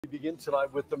We begin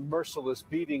tonight with the merciless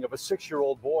beating of a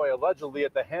 6-year-old boy allegedly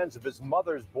at the hands of his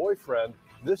mother's boyfriend.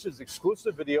 This is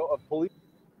exclusive video of police.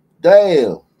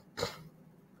 Damn.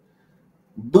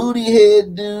 Booty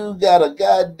head dude got a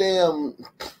goddamn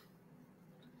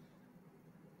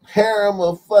harem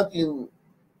of fucking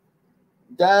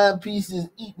dime pieces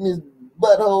eating his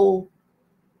butthole.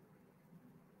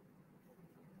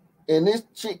 And this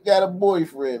chick got a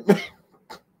boyfriend.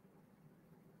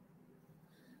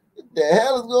 What the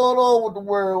hell is going on with the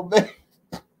world, man?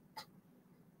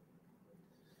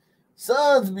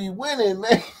 Sons be winning,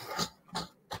 man.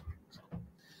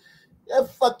 That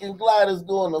fucking glider's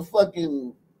going to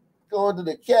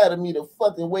the academy to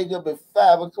fucking wake up at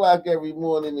 5 o'clock every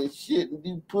morning and shit and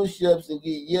do push-ups and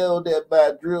get yelled at by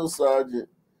a drill sergeant.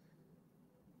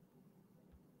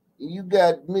 And you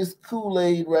got Miss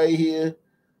Kool-Aid right here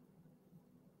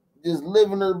just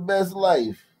living her best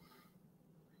life.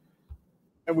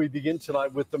 And we begin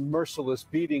tonight with the merciless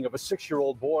beating of a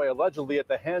 6-year-old boy allegedly at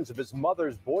the hands of his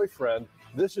mother's boyfriend.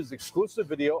 This is exclusive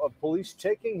video of police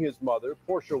taking his mother,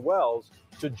 Portia Wells,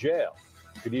 to jail.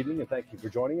 Good evening and thank you for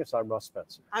joining us. I'm Russ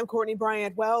Spencer. I'm Courtney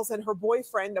Bryant. Wells and her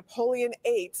boyfriend, Napoleon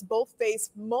Yates, both face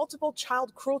multiple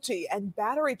child cruelty and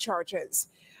battery charges.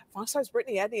 Fox 5's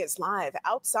Brittany Edney is live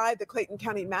outside the Clayton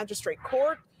County Magistrate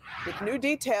Court with new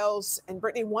details. And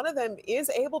Brittany, one of them is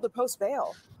able to post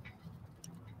bail.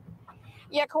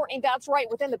 Yeah, Courtney, that's right.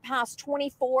 Within the past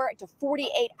 24 to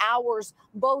 48 hours,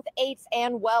 both Yates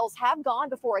and Wells have gone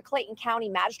before a Clayton County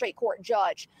Magistrate Court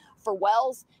judge. For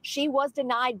Wells, she was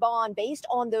denied bond based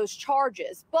on those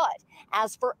charges. But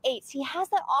as for Yates, he has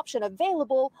that option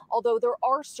available, although there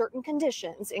are certain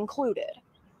conditions included.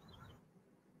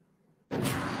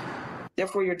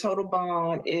 Therefore, your total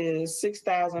bond is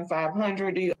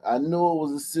 $6,500. I knew it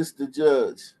was a sister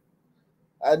judge.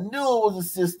 I knew it was a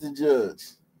sister judge.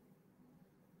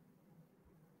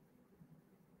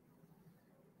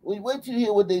 Wait till you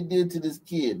hear what they did to this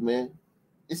kid, man.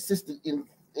 His sister, and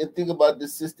think about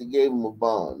this sister gave him a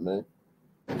bond, man.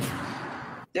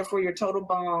 Therefore, your total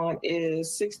bond is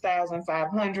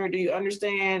 $6,500. Do you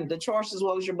understand the charge as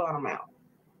well as your bond amount?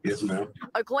 Yes, ma'am.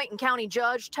 A Clayton County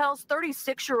judge tells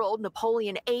 36-year-old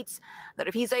Napoleon Yates that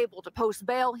if he's able to post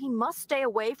bail, he must stay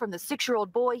away from the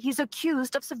 6-year-old boy he's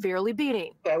accused of severely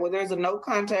beating. Okay, well, there's a no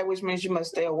contact, which means you must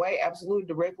stay away, absolutely,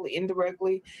 directly,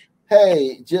 indirectly.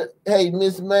 Hey,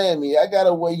 Miss Mammy, I got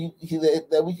a way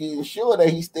that we can ensure that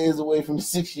he stays away from the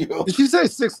 6-year-old. Did she say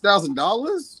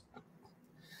 $6,000?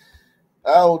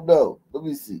 I don't know. Let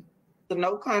me see. The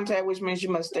no contact, which means you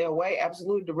must stay away,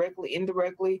 absolutely, directly,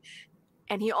 indirectly.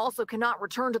 And he also cannot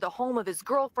return to the home of his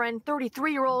girlfriend,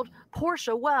 33-year-old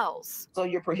Portia Wells. So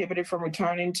you're prohibited from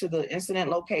returning to the incident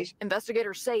location.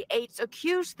 Investigators say Yates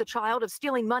accused the child of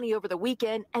stealing money over the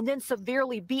weekend and then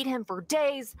severely beat him for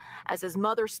days as his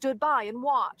mother stood by and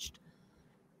watched.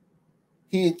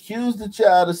 He accused the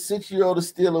child, a 6-year-old, of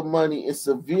stealing money and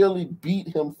severely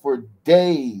beat him for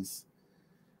days.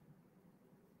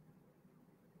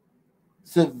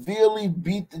 Severely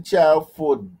beat the child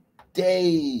for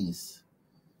days.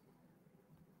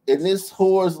 And this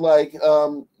whore's like,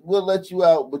 we'll let you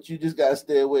out, but you just got to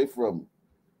stay away from him.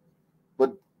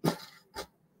 But if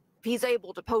he's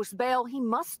able to post bail, he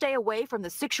must stay away from the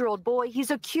 6-year-old boy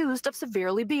he's accused of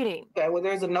severely beating. Okay, well,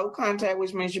 there's a no contact,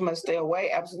 which means you must stay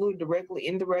away, absolutely, directly,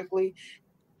 indirectly.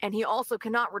 And he also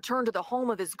cannot return to the home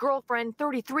of his girlfriend,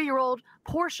 33-year-old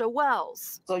Portia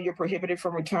Wells. So you're prohibited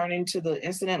from returning to the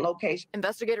incident location.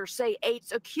 Investigators say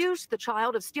Yates accused the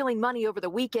child of stealing money over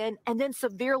the weekend and then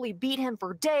severely beat him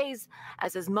for days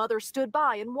as his mother stood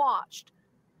by and watched.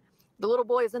 The little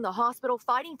boy is in the hospital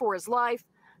fighting for his life.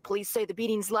 Police say the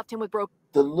beatings left him with broken.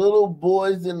 The little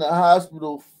boy's in the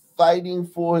hospital fighting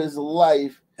for his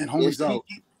life. And homie's out.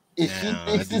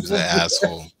 That dude's an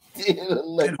asshole.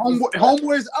 And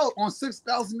homeboy's out on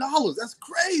 $6,000. That's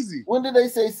crazy. When did they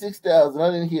say 6,000?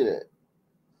 I didn't hear that.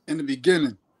 In the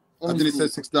beginning, I think they said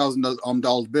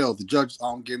 $6,000 bail. The judge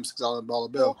gave him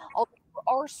 $6,000 bail. There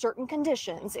are certain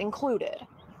conditions included.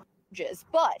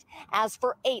 But as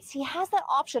for Yates, he has that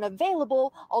option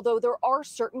available, although there are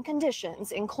certain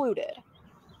conditions included.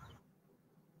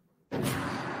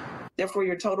 Therefore,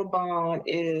 your total bond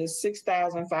is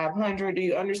 $6,500. Do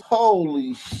you understand?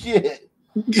 Holy shit.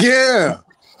 Yeah.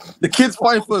 The kid's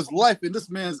fighting for his life, and this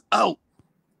man's out.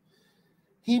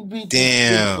 He beat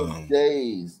this for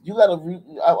days. You gotta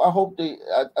I hope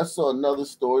I saw another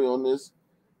story on this.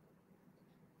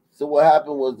 So what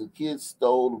happened was the kid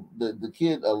stole the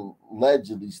kid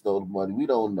allegedly stole the money. We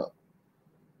don't know.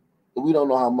 We don't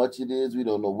know how much it is. We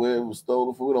don't know where it was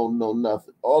stolen from. We don't know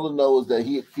nothing. All I know is that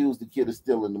he accused the kid of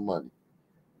stealing the money.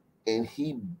 And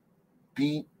he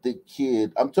beat the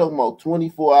kid. I'm talking about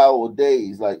 24-hour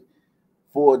days, like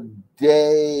for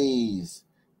days.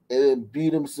 And then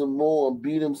beat him some more and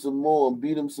beat him some more and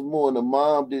beat him some more. And the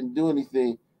mom didn't do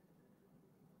anything.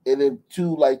 And then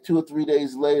 2 or 3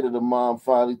 days later, the mom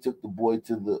finally took the boy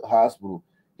to the hospital.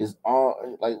 His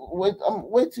arm,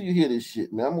 wait till you hear this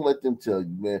shit, man. I'm gonna let them tell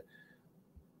you, man.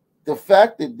 The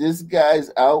fact that this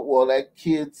guy's out while that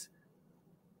kid's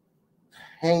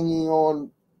hanging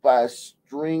on by a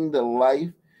string to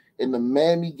life, and the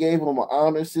mammy gave him an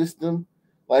honor system,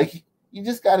 like, you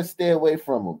just got to stay away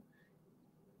from him.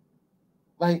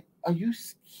 Like, are you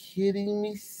kidding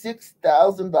me?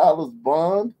 $6,000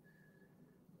 bond?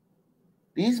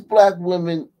 These black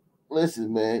women,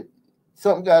 listen, man,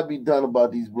 something got to be done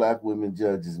about these black women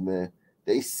judges, man.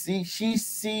 She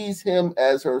sees him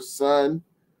as her son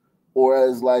or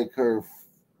as like her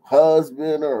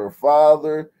husband or her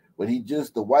father, but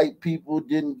the white people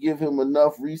didn't give him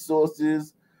enough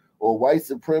resources, or white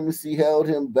supremacy held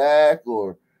him back,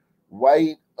 or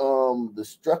the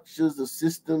structures, the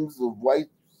systems of white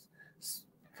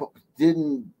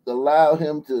didn't allow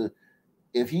him to.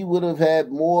 If he would have had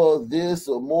more of this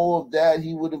or more of that,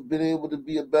 he would have been able to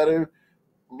be a better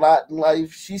lot in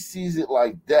life. She sees it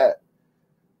like that,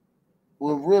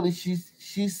 when really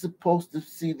she's supposed to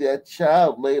see that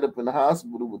child laid up in the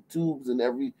hospital with tubes in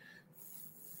every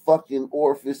fucking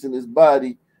orifice in his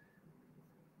body,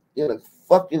 in a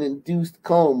fucking induced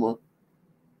coma.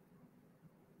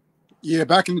 Yeah,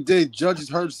 back in the day, judges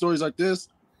heard stories like this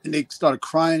and they started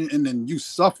crying, and then you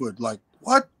suffered. Like,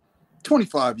 what?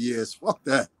 25 years? Fuck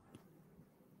that.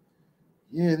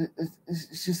 Yeah,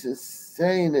 it's just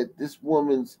insane that this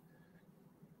woman's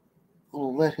gonna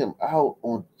let him out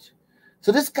on.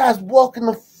 So this guy's walking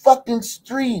the fucking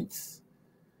streets.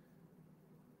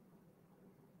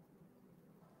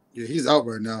 Yeah, he's out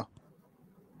right now.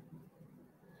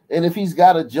 And if he's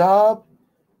got a job,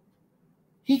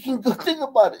 he can go. Think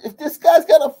about it. If this guy's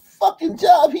got a fucking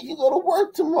job, he can go to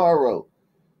work tomorrow.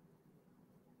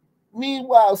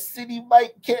 Meanwhile, City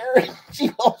Mike Karen,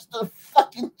 she lost her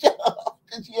fucking job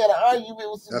because she had an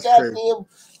argument with some goddamn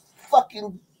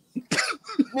fucking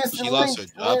missing She lost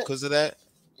links, her job because of that?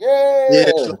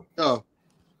 Yeah.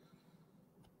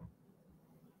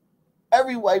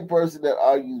 Every white person that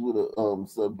argues with a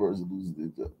some person loses their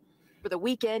job. For the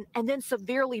weekend, and then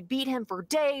severely beat him for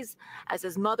days as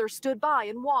his mother stood by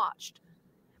and watched.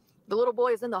 The little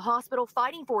boy is in the hospital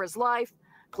fighting for his life.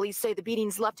 Police say the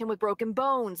beatings left him with broken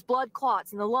bones, blood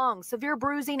clots in the lungs, severe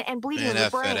bruising, and bleeding in the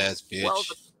brain. Fat ass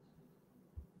bitch.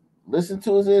 Listen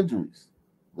to his injuries.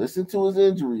 Listen to his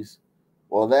injuries.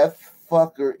 While that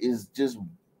fucker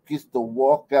gets to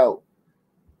walk out.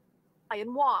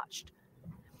 And watched.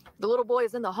 The little boy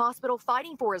is in the hospital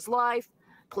fighting for his life.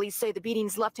 Police say the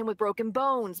beatings left him with broken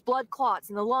bones, blood clots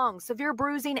in the lungs, severe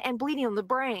bruising, and bleeding in the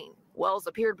brain. Wells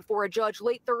appeared before a judge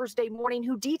late Thursday morning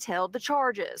who detailed the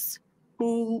charges.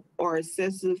 Or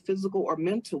excessive physical or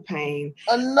mental pain.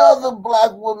 Another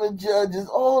black woman judges.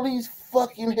 All these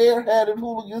fucking hair-hatted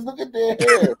hooligans. Look at their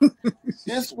hair.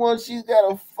 This one, she's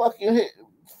got a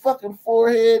fucking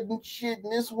forehead and shit,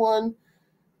 and this one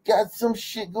got some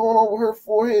shit going on with her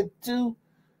forehead too.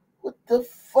 What the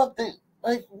fuck?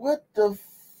 What the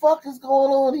fuck is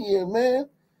going on here, man?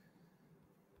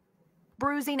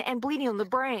 Bruising and bleeding on the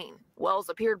brain. Wells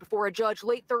appeared before a judge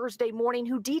late Thursday morning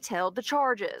who detailed the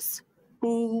charges.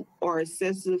 Or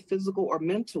excessive physical or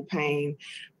mental pain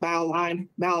by allowing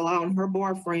her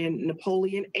boyfriend,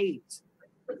 Napoleon 8,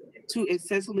 to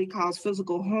excessively cause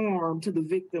physical harm to the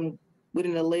victim with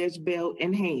an alleged belt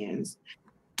and hands.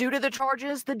 Due to the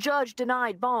charges, the judge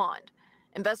denied bond.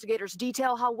 Investigators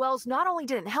detail how Wells not only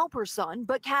didn't help her son,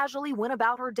 but casually went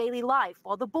about her daily life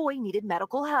while the boy needed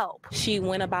medical help. She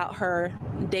went about her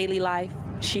daily life.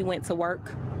 She went to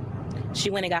work.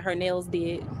 She went and got her nails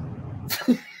did.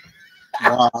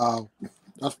 Wow,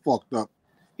 that's fucked up.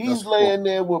 He's laying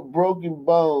there with broken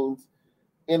bones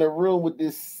in a room with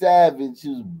this savage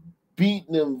who's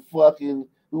beating him fucking.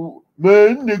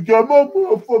 Man, they got my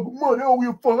motherfucking money over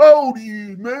here for how old he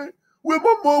is, man. Where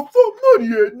my motherfucking money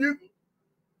at, nigga?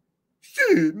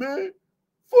 Shit, man.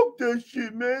 Fuck that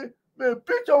shit, man. Man,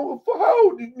 bitch, over for how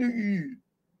old this nigga is.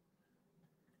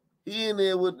 He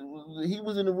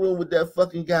was in the room with that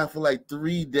fucking guy for like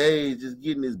 3 days, just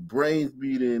getting his brains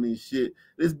beat in and shit.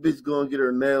 This bitch gonna get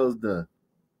her nails done.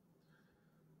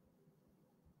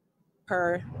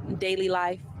 Her daily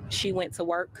life, she went to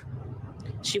work.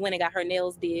 She went and got her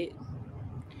nails did.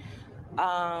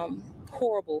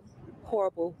 Horrible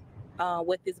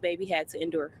what this baby had to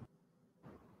endure.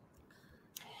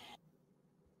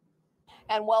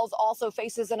 And Wells also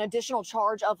faces an additional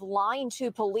charge of lying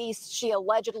to police. She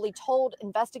allegedly told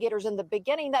investigators in the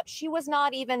beginning that she was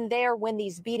not even there when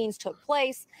these beatings took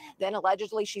place. Then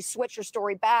allegedly she switched her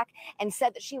story back and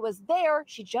said that she was there,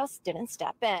 she just didn't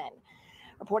step in.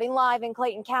 Reporting live in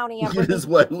Clayton County. This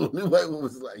white woman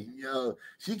was like, yo,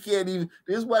 she can't even,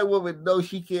 this white woman knows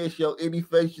she can't show any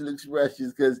facial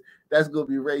expressions because that's going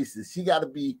to be racist. She got to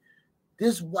be,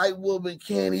 this white woman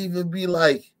can't even be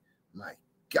like, my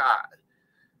God.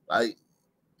 Like,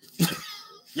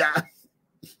 yeah,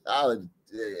 oh,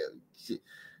 damn.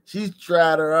 She's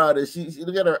tried her out, and she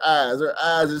look at her eyes. Her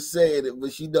eyes are saying it,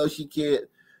 but she knows she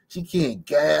can't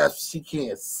gasp, she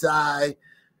can't sigh.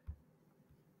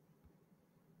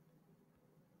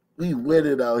 We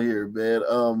winning out here,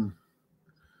 man.